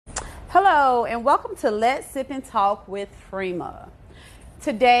Hello, and welcome to Let's Sip and Talk with Freema.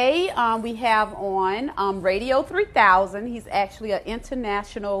 Today, we have on Radio 3000. He's actually an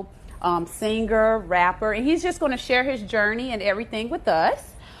international singer, rapper, and he's just going to share his journey and everything with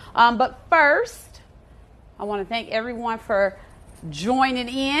us. But first, I want to thank everyone for joining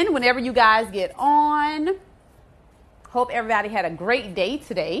in whenever you guys get on. Hope everybody had a great day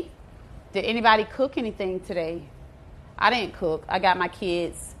today. Did anybody cook anything today? I didn't cook. I got my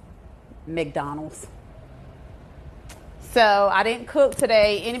kids McDonald's. So I didn't cook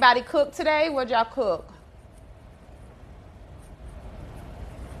today. Anybody cook today? What'd y'all cook?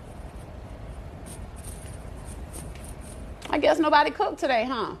 I guess nobody cooked today,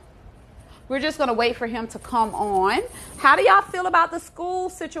 huh? We're just going to wait for him to come on. How do y'all feel about the school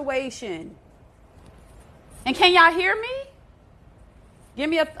situation? And can y'all hear me? Give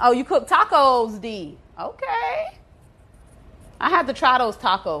me oh, you cook tacos, D. Okay. I had to try those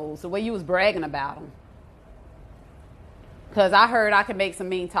tacos, the way you was bragging about them. Because I heard I could make some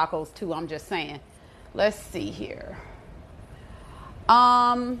mean tacos too, I'm just saying. Let's see here.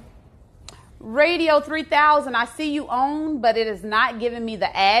 Radio 3000, I see you on, but it is not giving me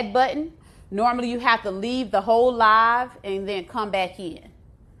the add button. Normally you have to leave the whole live and then come back in.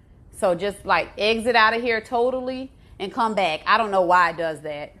 So just like exit out of here totally and come back. I don't know why it does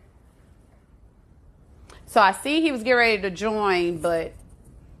that. So I see he was getting ready to join, but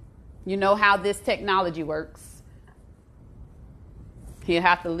you know how this technology works. He'll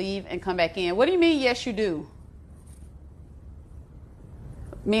have to leave and come back in. What do you mean, yes, you do?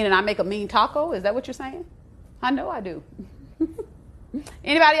 Meaning I make a mean taco? Is that what you're saying? I know I do.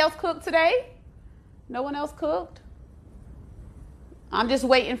 Anybody else cook today? No one else cooked? I'm just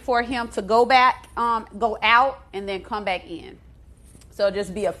waiting for him to go out and then come back in. So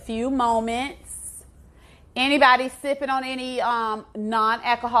just be a few moments. Anybody sipping on any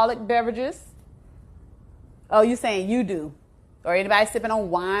non-alcoholic beverages? Oh, you saying you do. Or anybody sipping on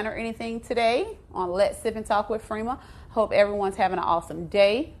wine or anything today on Let's Sip and Talk with Freema? Hope everyone's having an awesome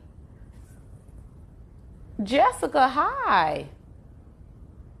day. Jessica, hi.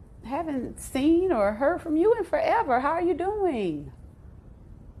 Haven't seen or heard from you in forever. How are you doing?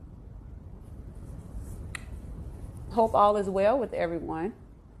 Hope all is well with everyone.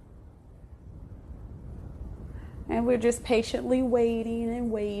 And we're just patiently waiting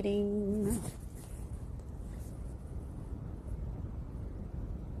and waiting.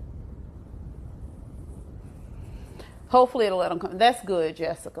 Hopefully it'll let him come. That's good,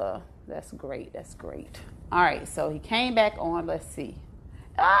 Jessica. That's great. That's great. All right, so he came back on. Let's see.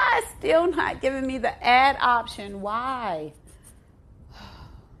 It's still not giving me the add option. Why?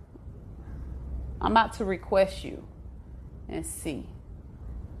 I'm about to request you and see.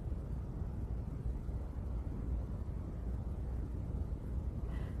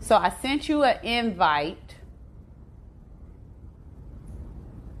 So I sent you an invite.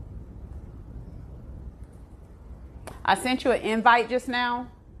 I sent you an invite just now.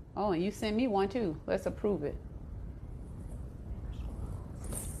 Oh, and you sent me one too. Let's approve it.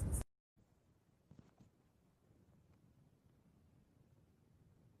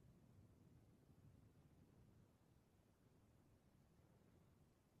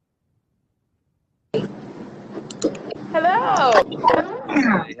 Hello.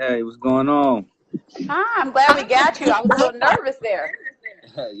 Hey, what's going on? Hi, I'm glad we got you. I was a little nervous there.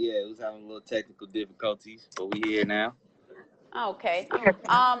 Yeah, it was having a little technical difficulties, but we here now. Okay.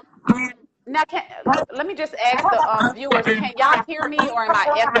 Now, let me just ask the viewers, can y'all hear me or am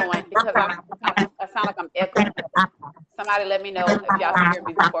I echoing? Because I sound like I'm echoing. Somebody let me know if y'all can hear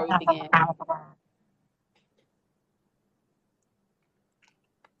me before we begin.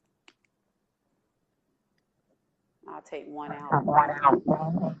 I'll take one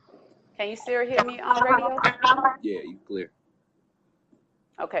out. Can you still hear me on radio? Yeah, you clear.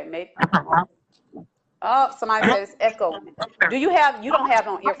 Okay, maybe. Oh, somebody said it's echoing. You don't have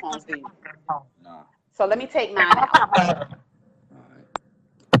on earphones, do you? Nah. So let me take mine out. All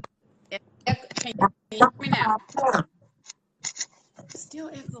right. Can you hear me now? Still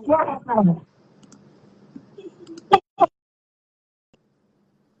echoing.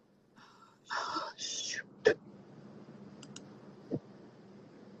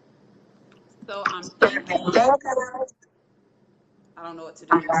 So I'm thinking, I don't know what to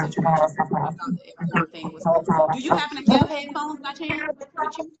do in this situation. I thought the echo thing was moving. Do you happen to have headphones by chance with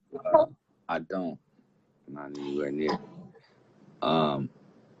you? I don't. Not anywhere near. I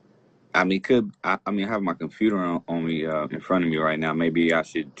mean, I have my computer on me in front of me right now. Maybe I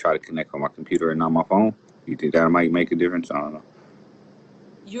should try to connect on my computer and not my phone. You think that might make a difference? I don't know.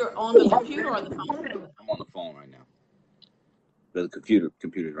 You're on the computer or the phone? I'm on the phone right now. The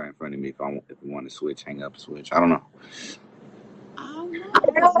computer's right in front of me. If we want to switch, hang up, switch. I don't know. I don't know,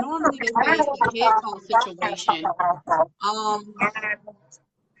 because normally they say it's the headphone situation.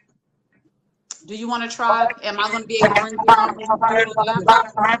 Do you want to try? Am I going to be able to bring you on this computer or laptop?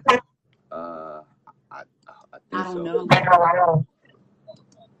 I think I don't so. know.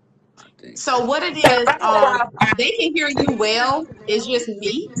 I think So what it is, they can hear you well. It's just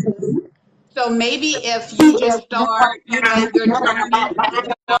me. So maybe if you just start, you know, your journey.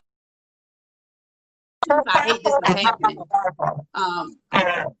 I hate this is happening.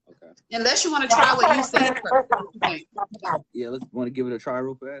 Okay. Unless you want to try what you said first. What you think? Yeah, let's want to give it a try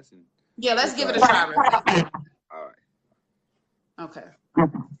real fast. Yeah, let's give it a try real fast. All right. Okay.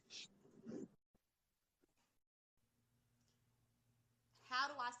 How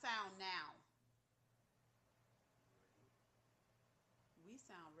do I sound now? We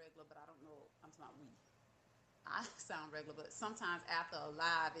sound regular, but I don't know. I'm not we. I sound regular, but sometimes after a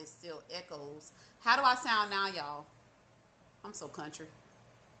live, it still echoes. How do I sound now, y'all? I'm so country.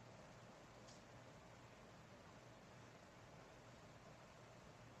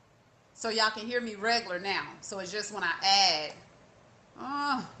 So y'all can hear me regular now. So it's just when I add.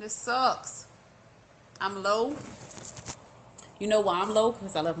 Oh, this sucks. I'm low. You know why I'm low?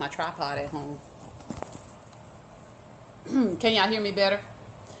 Because I left my tripod at home. Can y'all hear me better?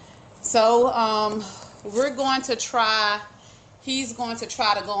 So we're going to try. He's going to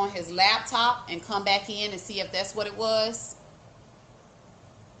try to go on his laptop and come back in and see if that's what it was.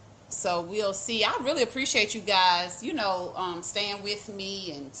 So we'll see. I really appreciate you guys, you know, staying with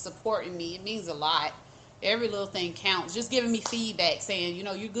me and supporting me. It means a lot. Every little thing counts. Just giving me feedback saying, you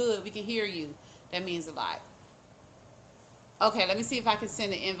know, you're good. We can hear you. That means a lot. Okay, let me see if I can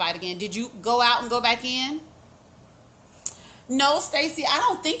send the invite again. Did you go out and go back in? No, Stacy, I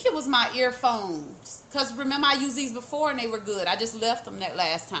don't think it was my earphones. Because remember, I used these before and they were good. I just left them that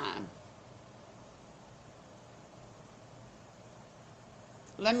last time.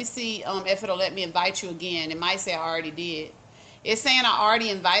 Let me see if it'll let me invite you again. It might say I already did. It's saying I already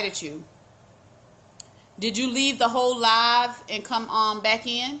invited you. Did you leave the whole live and come back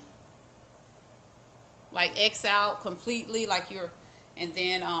in? Like X out completely, like you're, and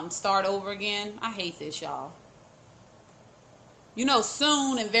then start over again? I hate this, y'all. You know,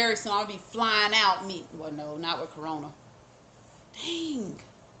 soon and very soon I'll be flying out. Well, no, not with Corona. Dang.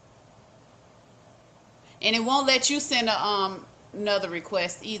 And it won't let you send another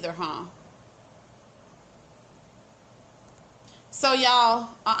request either, huh? So y'all,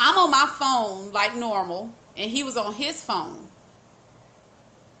 I'm on my phone like normal, and he was on his phone.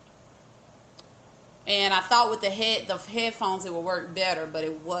 And I thought with the headphones it would work better, but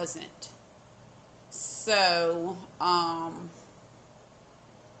it wasn't. So, I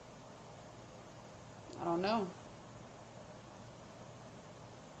don't know.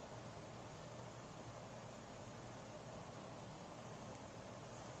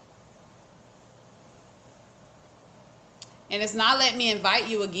 And it's not letting me invite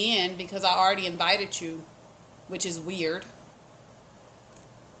you again because I already invited you, which is weird.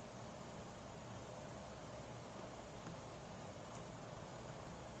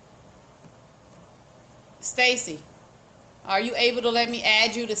 Stacy, are you able to let me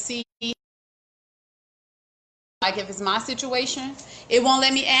add you to see, like if it's my situation? It won't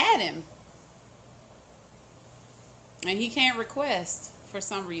let me add him. And he can't request for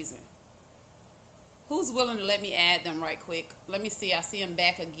some reason. Who's willing to let me add them right quick? Let me see. I see him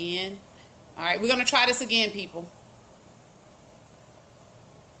back again. All right, we're going to try this again, people.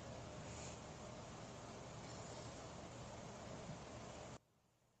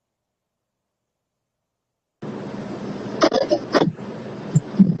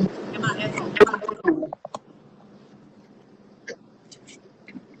 Am I echoing?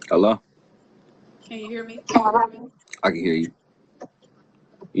 Hello? Can you hear me? I can hear you.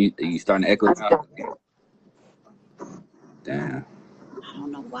 You starting to echo now? Damn. I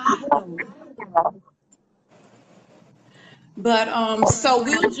don't know why though. But so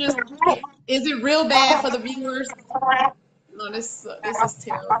we'll just. Is it real bad for the viewers? No, this is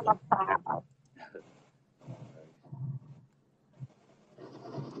terrible.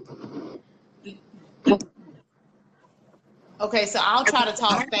 Okay, so I'll try to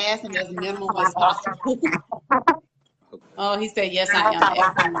talk fast and as minimal as possible. Oh, he said yes, I am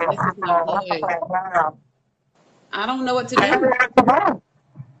echoing. This is not good. I don't know what to do.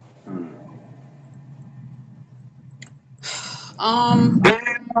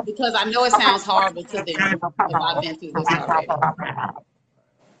 Because I know it sounds horrible to them because I've been through this already.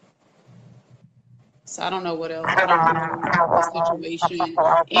 So I don't know what else to do, the situation.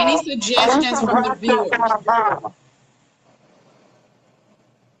 Any suggestions from the viewers?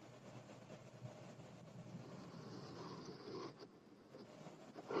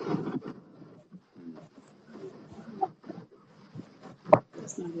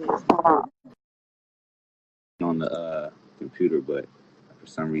 That's not it. On the computer, but for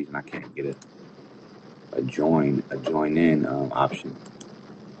some reason I can't get a join in option.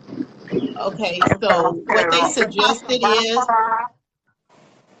 Okay, so what they suggested is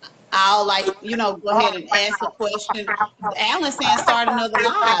I'll go ahead and ask a question. Alan's saying start another live.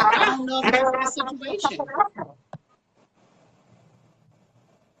 I don't know if that's the situation.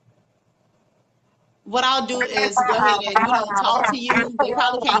 What I'll do is go ahead and, talk to you. They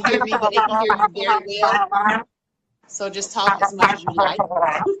probably can't hear me, but they can hear you very well. So just talk as much as you like.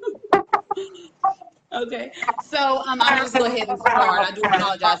 Okay. So I'm going to just go ahead and start. I do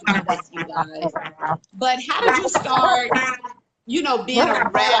apologize about that to you guys. But how did you start, being a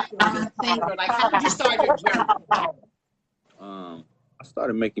rapper and a singer? Like, how did you start your journey? I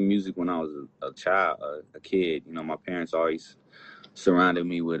started making music when I was a child, a kid. My parents always surrounded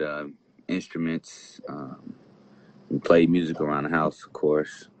me with instruments. We played music around the house, of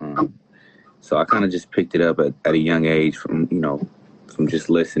course. So I kind of just picked it up at a young age from just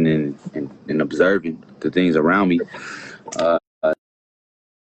listening and observing the things around me.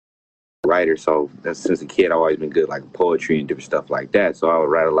 Writer, so that's since a kid I've always been good like poetry and different stuff like that. So I would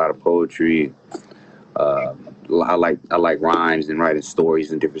write a lot of poetry. I like rhymes and writing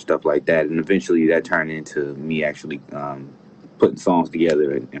stories and different stuff like that. And eventually that turned into me actually putting songs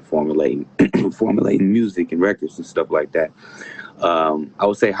together and formulating music and records and stuff like that. I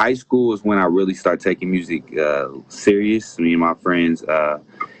would say high school is when I really started taking music serious. Me and my friends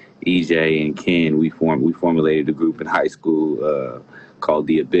EJ and Ken, we formulated a group in high school called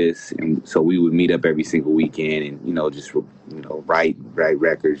The Abyss, and so we would meet up every single weekend and just write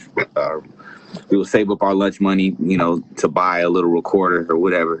records. We would save up our lunch money to buy a little recorder or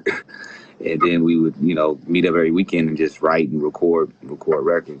whatever, and then we would meet up every weekend and just write and record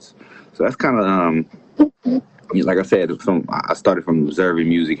records. So that's kind of like I said, I started from observing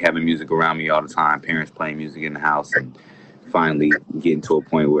music, having music around me all the time, parents playing music in the house, and finally getting to a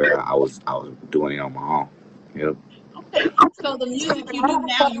point where I was doing it on my own. Yep. Okay. So the music you do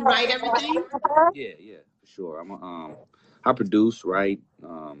now, you write everything? Yeah, for sure. I produce, write,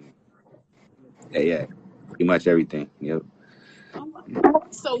 yeah, pretty much everything. Yep.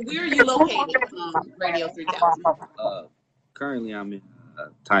 So where are you located, Radio 3000? Currently I'm in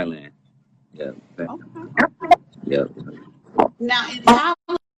Thailand. Yeah. Okay. Yep. Now, in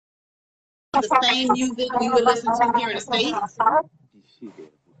Thailand, the same music we would listen to here in the States?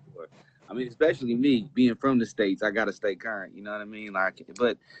 I mean, especially me being from the States, I gotta stay current. You know what I mean? Like,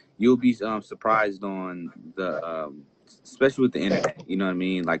 but you'll be surprised on the, especially with the internet. You know what I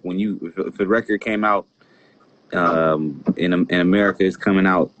mean? Like when if a record came out in America, it's coming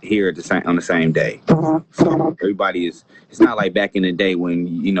out here on the same day. So everybody is. It's not like back in the day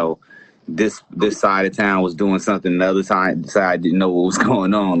when this side of town was doing something, the other side didn't know what was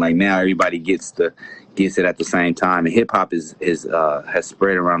going on. Like now, everybody gets it at the same time. And hip hop has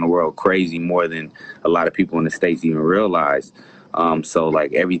spread around the world crazy more than a lot of people in the States even realize. So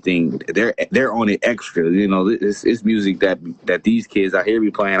like everything, they're on it extra. It's music that these kids out here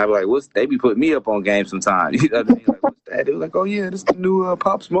be playing. I be like, they be putting me up on game sometimes. You know what I mean? Like, what's that? They were like, oh yeah, this is the new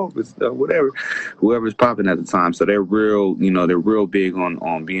Pop Smoke. It's whatever, whoever's popping at the time. So they're real, they're real big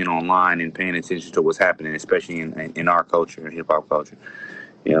on being online and paying attention to what's happening, especially in our culture and hip hop culture.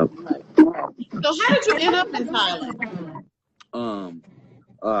 Yeah. So how did you end up in Thailand?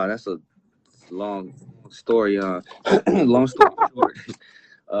 That's a long story. Long story short,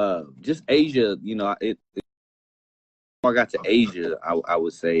 just Asia. I got to Asia, I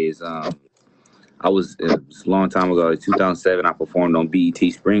would say is I was it was a long time ago. In 2007, I performed on BET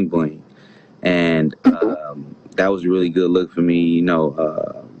Spring Bling, and that was a really good look for me.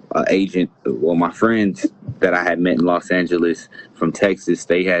 An agent, my friends that I had met in Los Angeles from Texas,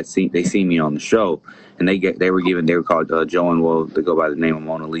 they seen me on the show, and they were called Joe and Will. They go by the name of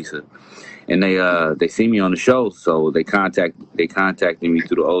Mona Lisa. And they see me on the show, so they contacted me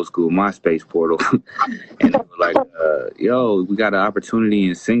through the old school MySpace portal, and they were like, "Yo, we got an opportunity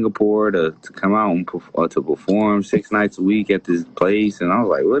in Singapore to come out and to perform 6 nights a week at this place." And I was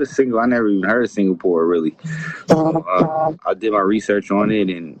like, "What is Singapore? I never even heard of Singapore, really." So I did my research on it,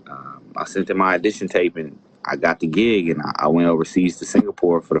 and I sent them my audition tape, and I got the gig, and I went overseas to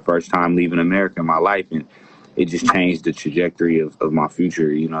Singapore for the first time leaving America in my life, and it just changed the trajectory of my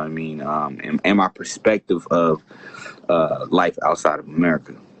future, you know what I mean, and my perspective of life outside of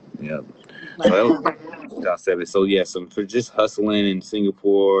America. Yeah. So that was 2007. So yeah, for just hustling in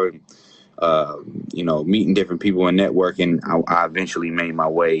Singapore, meeting different people and networking, I eventually made my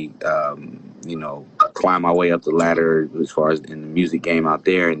way, climb my way up the ladder as far as in the music game out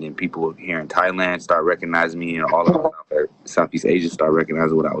there, and then people here in Thailand start recognizing me, and all of Southeast Asia start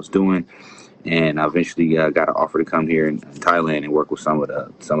recognizing what I was doing, and I eventually got an offer to come here in Thailand and work with some of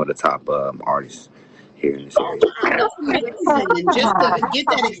the top artists here in this area. That's amazing. Just to get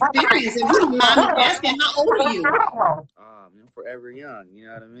that experience. If you don't mind me asking, how old are you? Forever young, you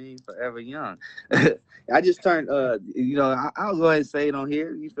know what I mean? Forever young. I just turned, I'll go ahead and say it on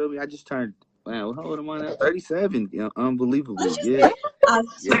here. You feel me? I just turned, man, how old am I now? 37. You know, unbelievable. Yeah. I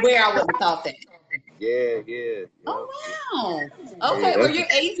swear I wouldn't have thought that. Yeah. Oh, wow. Okay, well, you're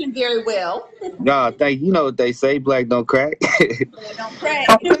aging very well. No, thank you. You know what they say, black don't crack. Black don't crack.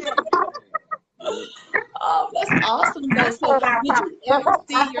 Oh, that's awesome, though. So, did you ever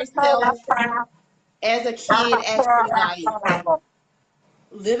see yourself as a kid actually like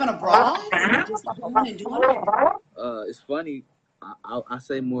living abroad, just going and doing it? It's funny. I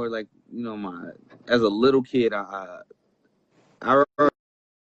say more like, you know, as a little kid, I remember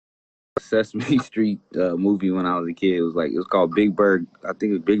Sesame Street movie when I was a kid. It was called Big Bird. I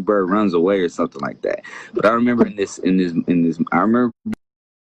think it was Big Bird Runs Away or something like that. But I remember in this I remember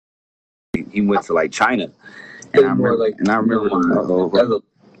he went to like China, and I remember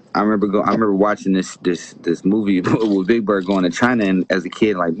watching this movie with Big Bird going to China, and as a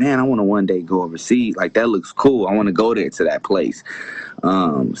kid, like, man, I want to one day go overseas. Like, that looks cool. I want to go there to that place.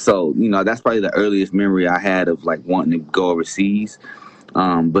 So, you know, that's probably the earliest memory I had of like wanting to go overseas.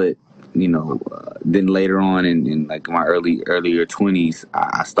 But you know, then later on in like my earlier 20s,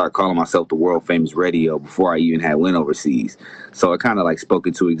 I start calling myself the world famous Radio before I even had went overseas. So it kind of like spoke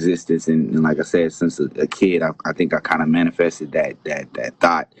into existence, and like I said, since a kid, I think I kind of manifested that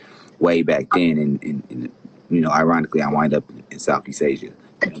thought way back then, and you know, ironically, I wind up in Southeast Asia.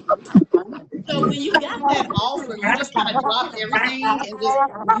 So when you got that offer, you just kind of dropped everything and just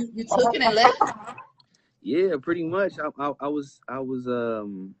you took it and left? Yeah, pretty much. I was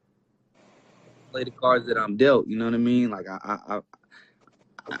play the cards that I'm dealt. You know what I mean? Like I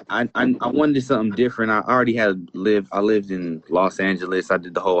wanted something different. I lived in Los Angeles. I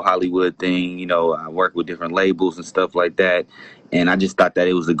did the whole Hollywood thing. You know, I worked with different labels and stuff like that. And I just thought that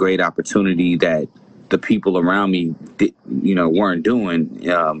it was a great opportunity that the people around me, weren't doing.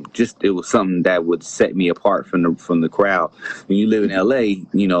 It was something that would set me apart from the crowd. When you live in LA,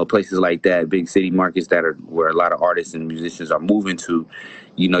 you know, places like that, big city markets where a lot of artists and musicians are moving to,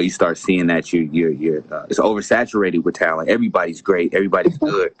 you know, you start seeing that it's oversaturated with talent. Everybody's great. Everybody's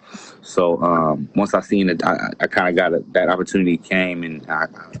good. So once I seen it, I kind of got that opportunity came, and I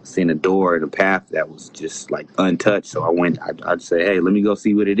seen a door and a path that was just like untouched. So I went. I'd say, hey, let me go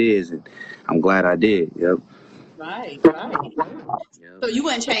see what it is, and I'm glad I did. Yep. Right. So you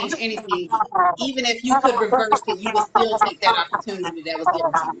wouldn't change anything, even if you could reverse it, you would still take that opportunity that was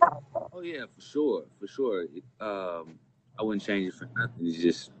given to you. Oh yeah, for sure. I wouldn't change it for nothing.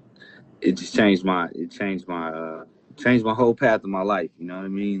 It just changed my whole path of my life. You know what I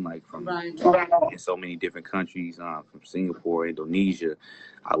mean? Like from in so many different countries, from Singapore, Indonesia,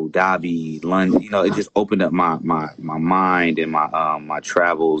 Abu Dhabi, London. You know, it just opened up my mind and my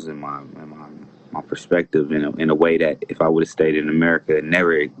travels and my perspective in a way that if I would have stayed in America and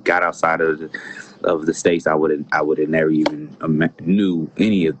never got outside of the States, I would have never even knew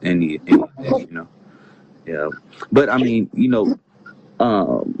any of that, you know. Yeah, but I mean, you know,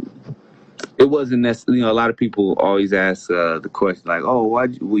 it wasn't necessarily. You know, a lot of people always ask the question like, "Oh, why?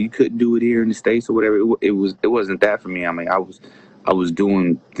 Well, you couldn't do it here in the States or whatever." It wasn't that for me. I mean, I was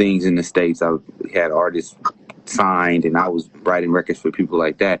doing things in the States. I had artists signed, and I was writing records for people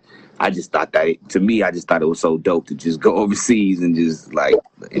like that. I just thought that I just thought it was so dope to just go overseas and just like,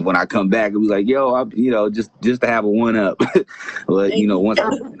 and when I come back, it was like, yo, just to have a one up. But you know, once it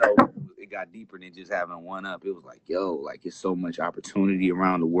got deeper than just having one up, it was like, yo, like it's so much opportunity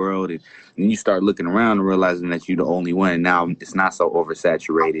around the world, and you start looking around and realizing that you're the only one. And now it's not so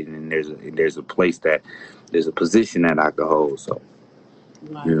oversaturated, and there's a place there's a position that I could hold. So,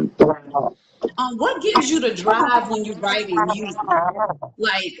 yeah. What gives you the drive when you're writing music?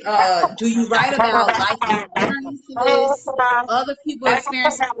 Like, do you write about life experiences, other people's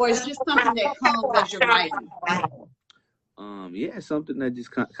experiences, or it's just something that comes as you're writing? Yeah, something that just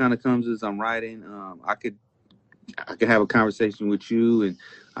kind of comes as I'm writing. I could have a conversation with you, and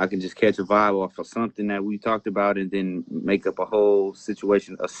I can just catch a vibe off of something that we talked about, and then make up a whole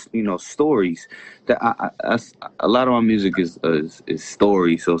situation of, you know, stories. That a lot of my music is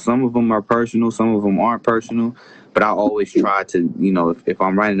stories. So some of them are personal, some of them aren't personal. But I always try to, you know, if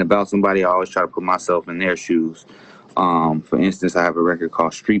I'm writing about somebody, I always try to put myself in their shoes. For instance, I have a record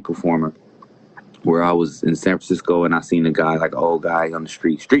called Street Performer, where I was in San Francisco and I seen a guy, like an old guy on the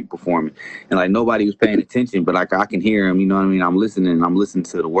street performing, and like nobody was paying attention, but like I can hear him, you know what I mean? I'm listening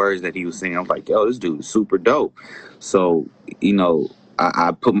to the words that he was singing. I was like, yo, this dude is super dope. So, you know,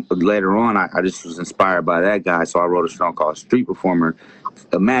 I put later on, I just was inspired by that guy, so I wrote a song called Street Performer,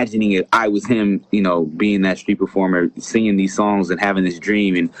 imagining if I was him, you know, being that street performer, singing these songs and having this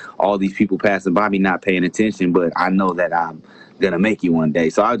dream, and all these people passing by me not paying attention, but I know that I'm gonna make it one day.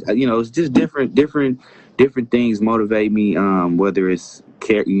 So you know, it's just different things motivate me. Whether it's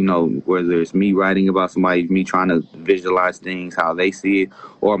whether it's me writing about somebody, me trying to visualize things how they see it,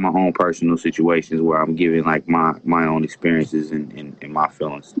 or my own personal situations where I'm giving like my own experiences and my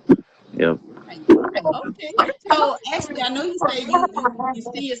feelings. Yep. Okay. So actually, I know you say you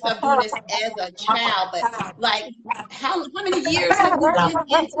see yourself doing this as a child, but like, how many years have you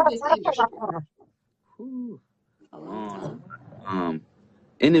been into this industry? A long time.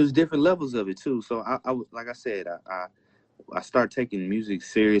 And there was different levels of it too. So I like I said, I started taking music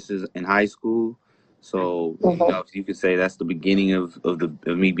serious in high school. So you know, you could say that's the beginning of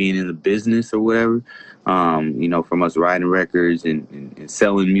me being in the business or whatever. You know, from us writing records and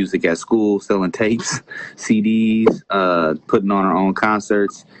selling music at school, selling tapes, CDs, putting on our own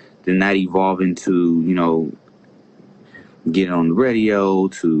concerts. Then that evolved into, you know, getting on the radio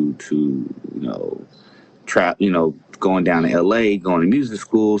to you know, going down to LA, going to music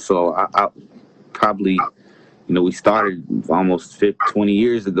school. So I probably, you know, we started almost 20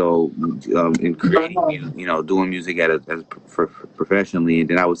 years ago in creating music, you know, doing music professionally. And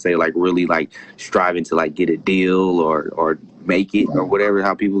then I would say like really like striving to like get a deal or make it or whatever,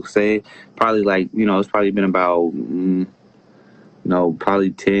 how people say it. Probably like, you know, it's probably been about,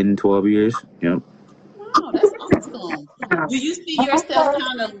 probably 10, 12 years, you know. Wow, that's awesome. Do you see yourself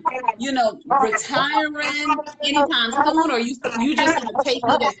kind of, you know, retiring anytime soon, or you just gonna take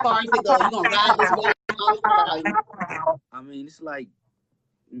it as far as it goes? You gonna ride this wave? I mean, it's like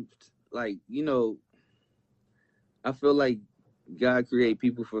you know, I feel like God create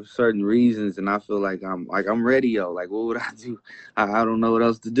people for certain reasons, and I feel like I'm radio. Like, what would I do? I don't know what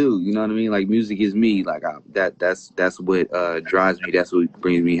else to do. You know what I mean? Like, music is me. Like, that's what drives me. That's what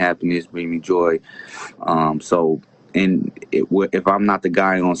brings me happiness, brings me joy. So, and if I'm not the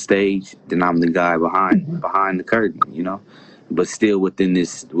guy on stage, then I'm the guy behind the curtain. You know, but still within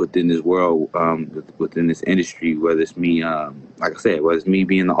this world, within this industry, whether it's me, like I said, whether it's me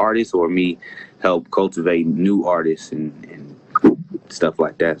being the artist or me help cultivate new artists and stuff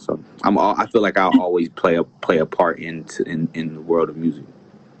like that. So I feel like I'll always play a part in the world of music.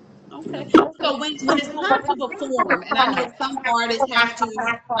 Okay. So when it's time to perform, and I know some artists have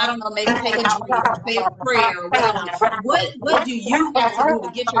to, I don't know, maybe take a drink or say a prayer or whatever. What do you have to do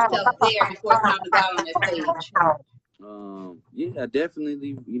to get yourself there before it's time to go out on that stage? Yeah,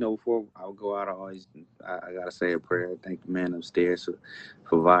 definitely. You know, before I would go out, I gotta say a prayer. Thank the man upstairs for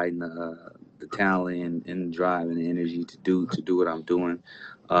providing the talent and the drive and the energy to do what I'm doing.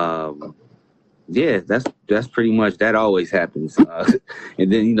 Yeah, that's pretty much that always happens. And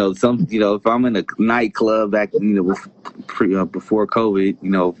then if I'm in a nightclub back, before COVID,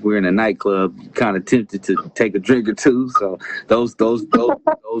 if we're in a nightclub, kind of tempted to take a drink or two. So those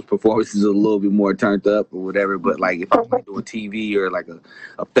performances are a little bit more turned up or whatever. But like if I'm doing TV or like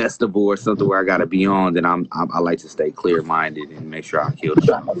a festival or something where I got to be on, then I like to stay clear minded and make sure I kill the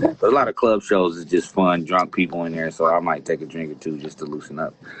show. But a lot of club shows is just fun, drunk people in there, so I might take a drink or two just to loosen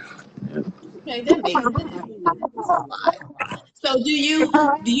up. Yeah. Okay, that makes sense a lot. So do you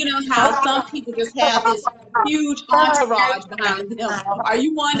know how some people just have this huge entourage behind them? Are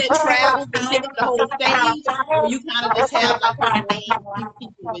you one that travels and take up the whole stage, or you kind of just have like your main few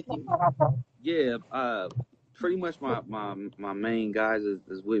people with you? Yeah, pretty much my main guys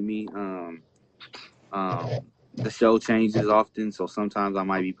is with me. The show changes often, so sometimes I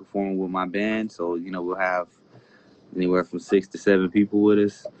might be performing with my band. So we'll have anywhere from 6 to 7 people with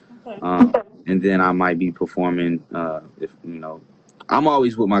us. Okay. And then I might be performing if I'm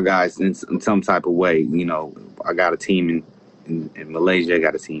always with my guys in some type of way. I got a team in Malaysia, I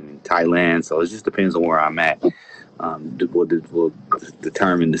got a team in Thailand, so it just depends on where I'm at. Will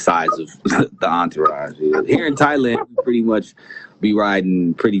determine the size of the entourage. Here in Thailand, we pretty much be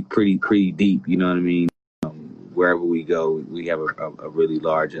riding pretty deep. You know what I mean? Wherever we go, we have a really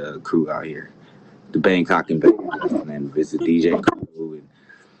large crew out here. The Bangkok and then visit DJ crew, and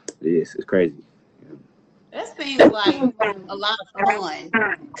it's crazy. That seems like a lot of fun.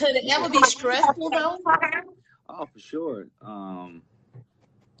 Could it ever be stressful though? Oh, for sure.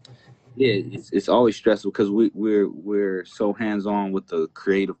 Yeah, it's always stressful because we're so hands on with the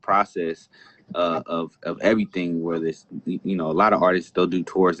creative process of everything. Where this, you know, a lot of artists, they'll do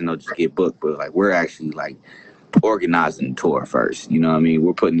tours and they'll just get booked, but like we're actually like organizing the tour first. You know what I mean?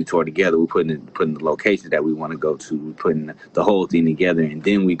 We're putting the tour together. We're putting the locations that we want to go to. We're putting the whole thing together, and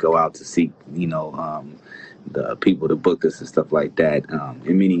then we go out to seek, you know, the people to book us and stuff like that.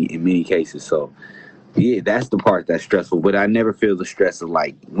 In many cases, so. Yeah, that's the part that's stressful, but I never feel the stress of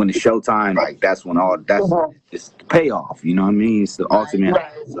like when it's showtime. Like that's when it's the payoff. You know what I mean? It's the ultimate.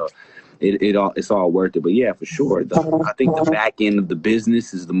 So it's all worth it. But yeah, for sure. I think the back end of the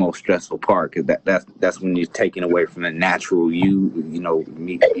business is the most stressful part because that's when you're taking away from the natural you know,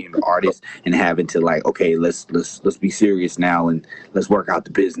 me being an artist and having to like, okay, let's be serious now and let's work out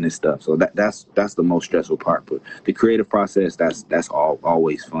the business stuff. So that's the most stressful part. But the creative process, that's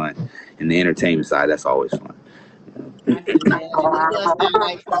always fun, and the entertainment side, that's always fun. I can imagine. It does sound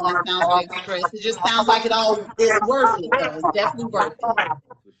like fun. It sounds like stress. It just sounds like it all is worth it, though. It's definitely worth it. For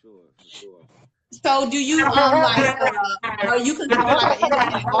sure. So, do you are you considered like an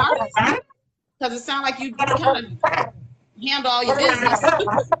independent artist? Because it sounds like you kind of handle all your business.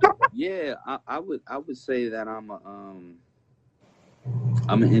 Yeah, I would say that I'm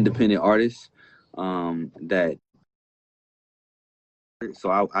an independent artist. That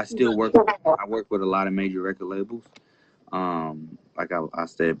so I still work. I work with a lot of major record labels. Like I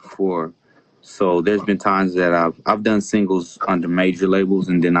said before. So there's been times that I've done singles under major labels,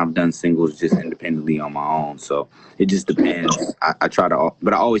 and then I've done singles just independently on my own. So it just depends. I try to,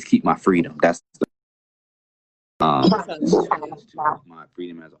 but I always keep my freedom. That's my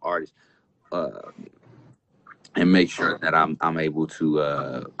freedom as an artist. And make sure that I'm able to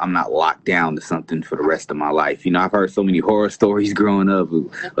I'm not locked down to something for the rest of my life. You know, I've heard so many horror stories growing up.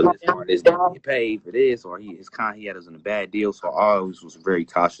 This artist didn't get paid for this, or he had us in a bad deal. So I always was very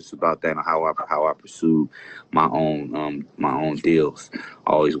cautious about that and how I pursued my own deals.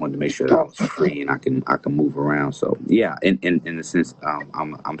 I always wanted to make sure that I was free and I can move around. So yeah, in the sense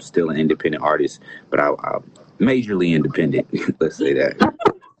I'm still an independent artist, but I majorly independent. Let's say that.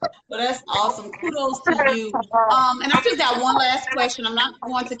 Well, that's awesome. Kudos to you. And I just got one last question. I'm not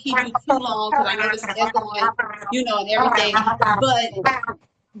going to keep you too long because I know this is echoing, you know, and everything. But,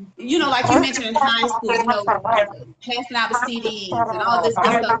 you know, like you mentioned in high school, you know, passing out the CDs and all this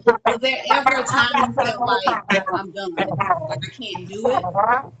good stuff. Was there ever a time you felt like I'm done with it? Like I can't do it?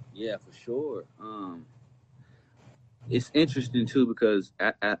 Yeah, for sure. It's interesting too because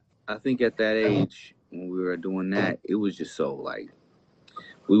I think at that age when we were doing that, it was just so like.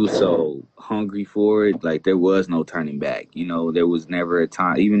 We were so hungry for it, like there was no turning back. You know, there was never a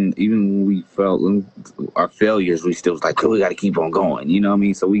time. Even when we felt our failures, we still was like, oh, we got to keep on going. You know what I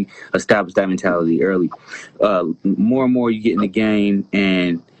mean? So we established that mentality early. More and more you get in the game,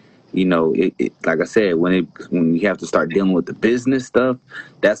 and you know, it like I said, when you have to start dealing with the business stuff,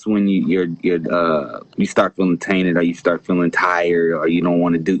 that's when you start feeling tainted, or you start feeling tired, or you don't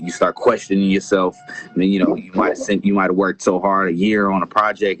want to do. You start questioning yourself. And then, you know, you might have worked so hard a year on a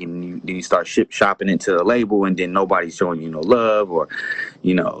project, and then you start shopping it to a label, and then nobody's showing you no love, or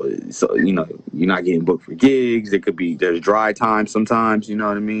you know, so you know you're not getting booked for gigs. There's dry time sometimes. You know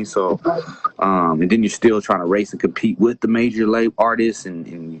what I mean? So, and then you're still trying to race and compete with the major label artists, and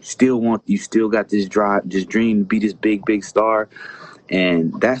you still got this drive, this dream to be this big star.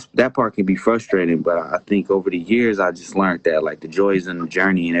 And that part can be frustrating, but I think over the years I just learned that like the joys in the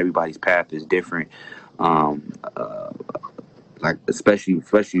journey and everybody's path is different. Like especially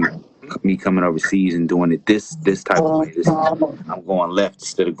me coming overseas and doing it this type of way. I'm going left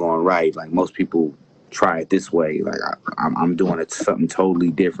instead of going right. Like most people try it this way. Like I'm doing it something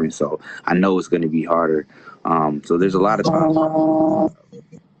totally different. So I know it's going to be harder. So there's a lot of times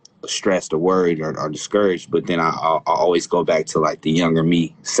stressed or worried or discouraged, but then I always go back to like the younger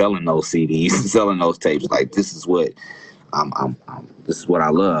me selling those CDs, selling those tapes. Like this is what this is what I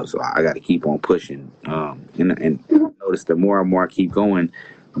love, so I got to keep on pushing. And notice the more and more I keep going,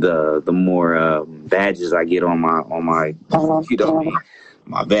 the more badges I get on my you know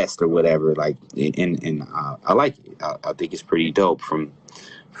my vest or whatever. Like and I like it. I think it's pretty dope from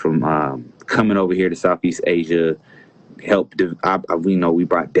coming over here to Southeast Asia. We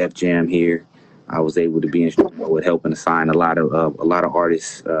brought Def Jam here. I was able to be instrumental with helping assign a lot of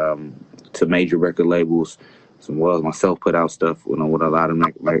artists to major record labels, as well as myself put out stuff with a lot of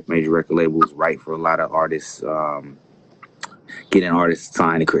major record labels, write for a lot of artists, getting artists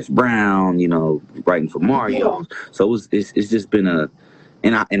signed to Chris Brown, you know, writing for Mario. So it's just been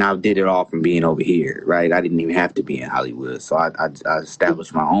and I did it all from being over here, right? I didn't even have to be in Hollywood, so I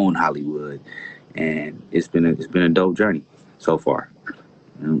established my own Hollywood. And it's been a dope journey so far.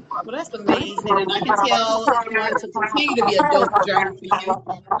 You know? Well, that's amazing, and I can tell it's going to continue to be a dope journey for you.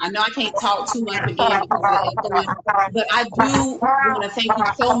 I know I can't talk too much again because of the echoing, but I do want to thank you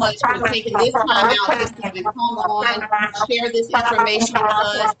so much for taking this time out just to even come on, share this information with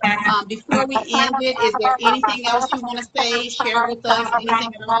us. Before we end it, is there anything else you want to say, share with us,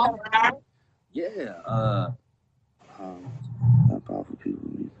 anything at all? Yeah. Powerful people.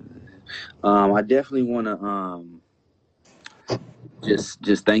 I definitely want to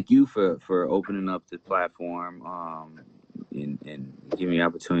just thank you for opening up the platform and giving me the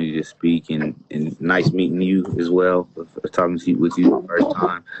opportunity to speak, and nice meeting you as well, talking to you with you the first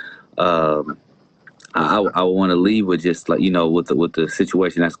time. I want to leave with just like, with the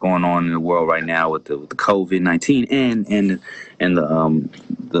situation that's going on in the world right now with the COVID-19 and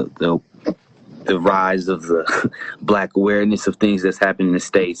the rise of the Black awareness of things that's happening in the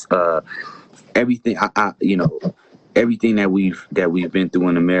States. Everything everything that we've been through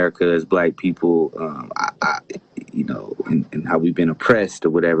in America as Black people, and how we've been oppressed or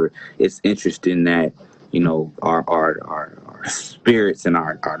whatever. It's interesting that our spirits and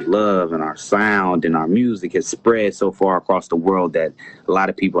our love and our sound and our music has spread so far across the world that a lot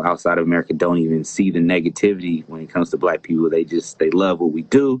of people outside of America don't even see the negativity when it comes to Black people. They love what we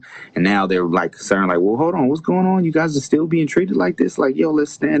do, and now they're like concerned, like, well, hold on, what's going on? You guys are still being treated like this? Like, yo,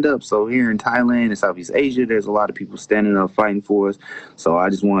 let's stand up. So here in Thailand and Southeast Asia, there's a lot of people standing up fighting for us. So I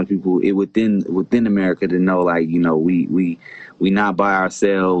just want people within America to know, like, we not by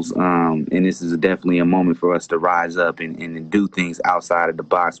ourselves, and this is definitely a moment for us to rise up and do things outside of the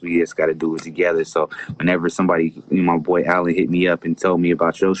box. We just got to do it together. So whenever somebody, my boy Alan, hit me up and told me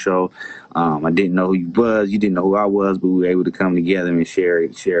about your show, I didn't know who you was, you didn't know who I was, but we were able to come together and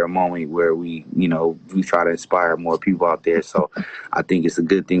share a moment where we try to inspire more people out there. So I think it's a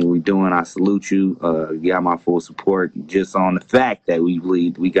good thing we're doing. I salute you. You got my full support just on the fact that we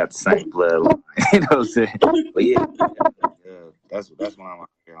got the same bloodline. You know what I'm saying? But yeah. That's why I'm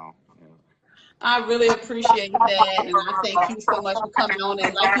here on. I really appreciate that, and I thank you so much for coming on.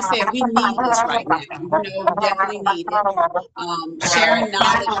 And like you said, we need this right now. We definitely need it. Sharing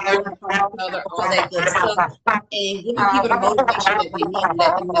knowledge, learning from each other, all that good stuff, and giving people the motivation that they need.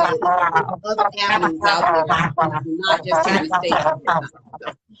 Let them know that there's other avenues out there, not just here in the States. So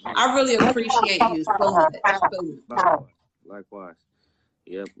I really appreciate you so much. Likewise.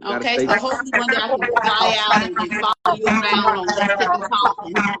 Yep. Okay, so hopefully one day I can fly out and follow you around on Let's Sip and Talk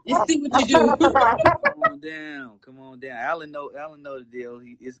and see what you do. Come on down. Alan know the deal.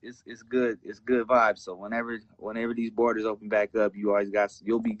 It's good. It's good vibes. So whenever these borders open back up,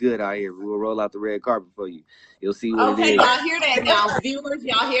 you'll be good out here. We'll roll out the red carpet for you. You'll see what it is. Okay, y'all hear that now, viewers?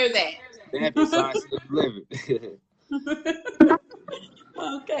 Y'all hear that?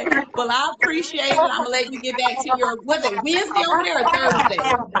 Okay. Well, I appreciate it. I'm gonna let you get back to your Wednesday over there or Thursday?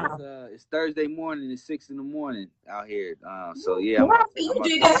 It's Thursday morning. It's 6 a.m. out here. So yeah. You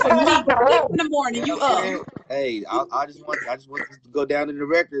did this for me. 6 a.m. You up? Hey, I just want to go down in the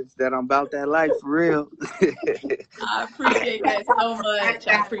records that I'm about that life for real. I appreciate that so much.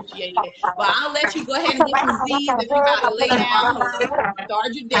 I appreciate it. Well, I'll let you go ahead and get some Z's if you got to lay down or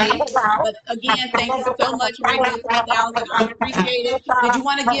start your day. But again, thank you so much, Radio 3000. I appreciate it. Did you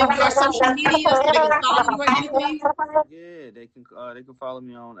want to give your social media so they can follow you or anything? Yeah, they can follow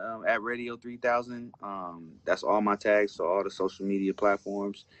me on at Radio 3000. That's all my tags, so all the social media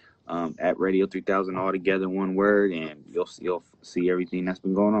platforms. At Radio 3000 all together, one word, and you'll see everything that's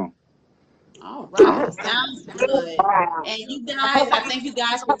been going on. All right, sounds good. And you guys, I thank you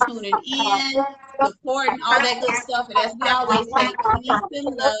guys for tuning in, supporting all that good stuff. And as we always say, peace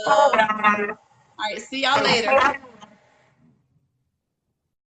and love. All right, see y'all later.